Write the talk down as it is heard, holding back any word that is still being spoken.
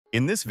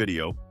In this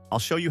video, I'll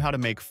show you how to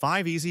make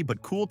 5 easy but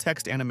cool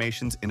text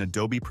animations in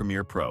Adobe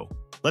Premiere Pro.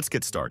 Let's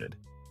get started.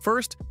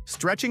 First,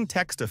 stretching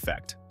text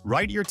effect.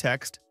 Write your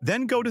text,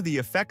 then go to the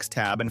Effects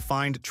tab and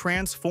find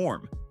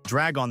Transform.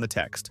 Drag on the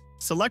text.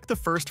 Select the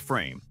first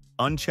frame.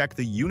 Uncheck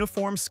the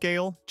Uniform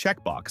Scale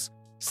checkbox.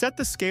 Set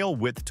the scale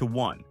width to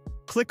 1.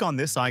 Click on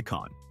this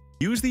icon.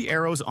 Use the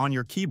arrows on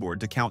your keyboard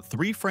to count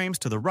 3 frames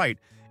to the right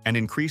and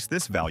increase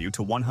this value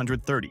to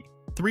 130.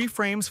 3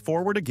 frames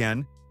forward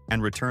again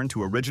and return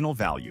to original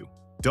value.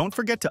 Don't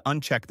forget to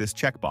uncheck this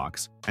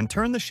checkbox and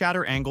turn the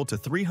shutter angle to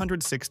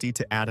 360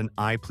 to add an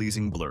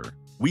eye-pleasing blur.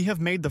 We have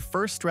made the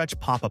first stretch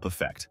pop-up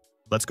effect.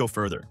 Let's go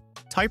further.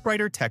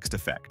 Typewriter text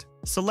effect.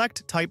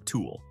 Select Type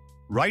tool.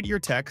 Write your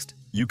text.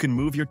 You can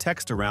move your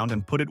text around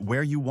and put it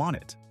where you want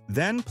it.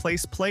 Then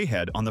place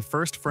playhead on the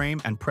first frame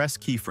and press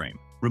keyframe.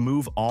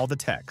 Remove all the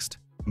text.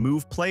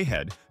 Move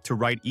playhead to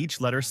write each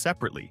letter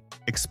separately,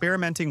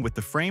 experimenting with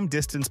the frame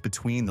distance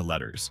between the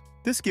letters.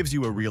 This gives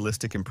you a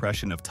realistic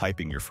impression of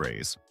typing your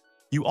phrase.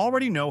 You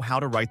already know how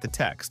to write the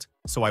text,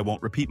 so I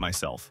won't repeat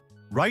myself.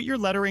 Write your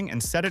lettering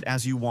and set it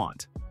as you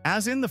want.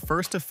 As in the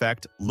first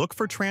effect, look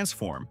for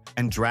Transform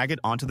and drag it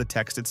onto the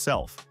text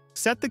itself.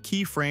 Set the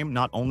keyframe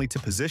not only to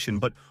position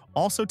but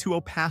also to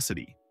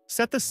opacity.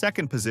 Set the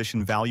second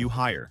position value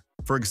higher.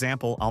 For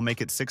example, I'll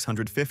make it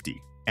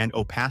 650 and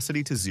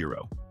opacity to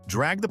 0.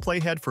 Drag the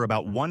playhead for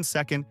about 1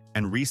 second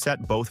and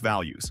reset both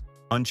values.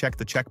 Uncheck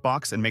the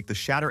checkbox and make the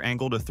shutter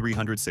angle to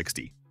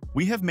 360.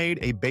 We have made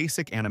a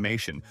basic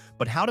animation,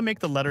 but how to make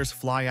the letters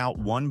fly out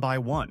one by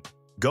one?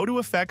 Go to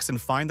Effects and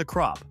find the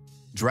crop.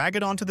 Drag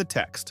it onto the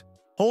text.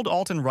 Hold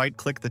Alt and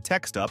right-click the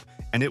text up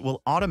and it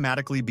will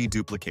automatically be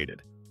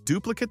duplicated.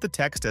 Duplicate the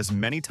text as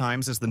many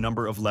times as the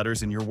number of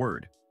letters in your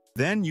word.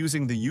 Then,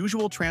 using the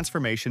usual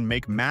transformation,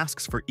 make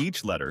masks for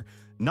each letter,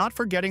 not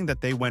forgetting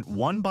that they went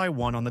one by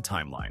one on the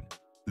timeline.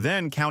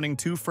 Then, counting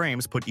 2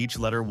 frames, put each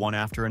letter one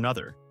after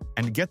another,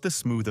 and get the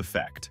smooth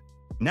effect.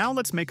 Now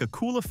let's make a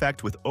cool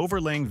effect with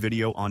overlaying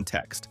video on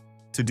text.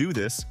 To do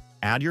this,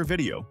 add your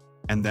video,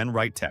 and then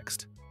write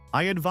text.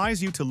 I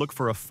advise you to look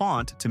for a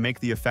font to make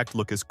the effect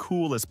look as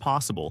cool as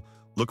possible.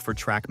 Look for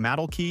Track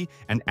Mattle key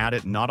and add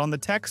it not on the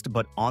text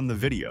but on the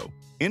video.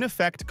 In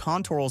Effect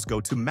Contours, go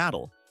to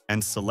Mattle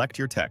and select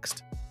your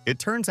text. It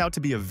turns out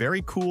to be a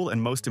very cool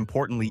and most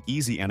importantly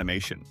easy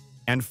animation.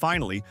 And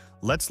finally,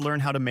 let's learn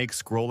how to make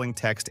scrolling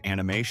text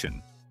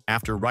animation.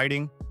 After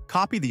writing,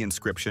 copy the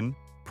inscription,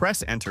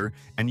 press Enter,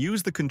 and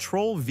use the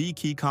Ctrl-V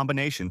key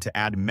combination to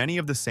add many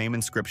of the same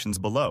inscriptions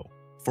below.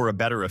 For a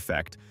better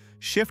effect,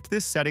 shift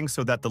this setting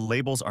so that the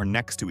labels are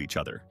next to each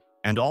other.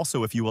 And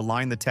also, if you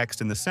align the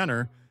text in the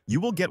center, you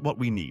will get what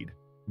we need.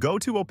 Go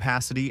to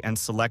Opacity and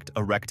select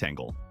a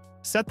rectangle.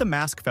 Set the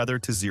mask feather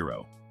to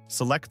 0.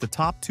 Select the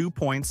top 2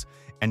 points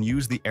and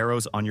use the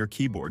arrows on your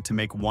keyboard to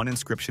make one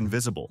inscription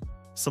visible.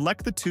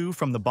 Select the 2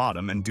 from the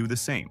bottom and do the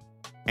same.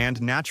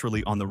 And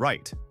naturally on the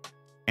right.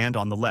 And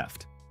on the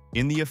left.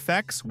 In the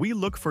effects, we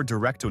look for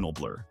directional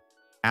blur.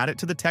 Add it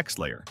to the text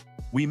layer.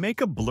 We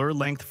make a blur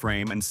length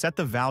frame and set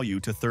the value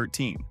to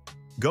 13.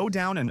 Go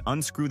down and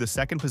unscrew the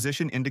second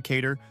position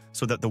indicator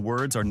so that the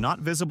words are not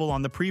visible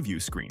on the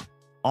preview screen.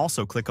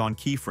 Also click on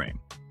Keyframe.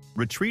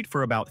 Retreat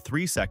for about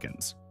 3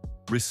 seconds.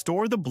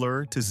 Restore the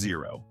blur to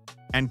 0.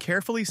 And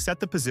carefully set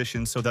the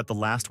position so that the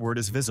last word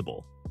is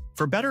visible.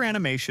 For better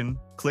animation,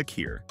 click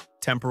here,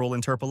 Temporal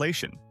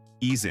Interpolation,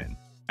 Ease In,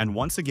 and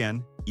once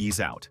again, Ease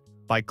Out.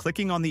 By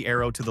clicking on the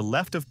arrow to the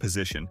left of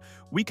position,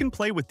 we can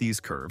play with these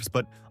curves,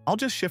 but I'll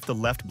just shift the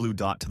left blue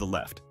dot to the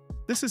left.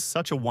 This is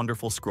such a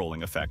wonderful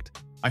scrolling effect.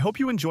 I hope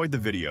you enjoyed the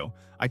video.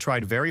 I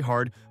tried very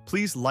hard.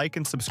 Please like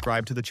and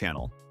subscribe to the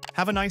channel.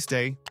 Have a nice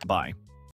day. Bye.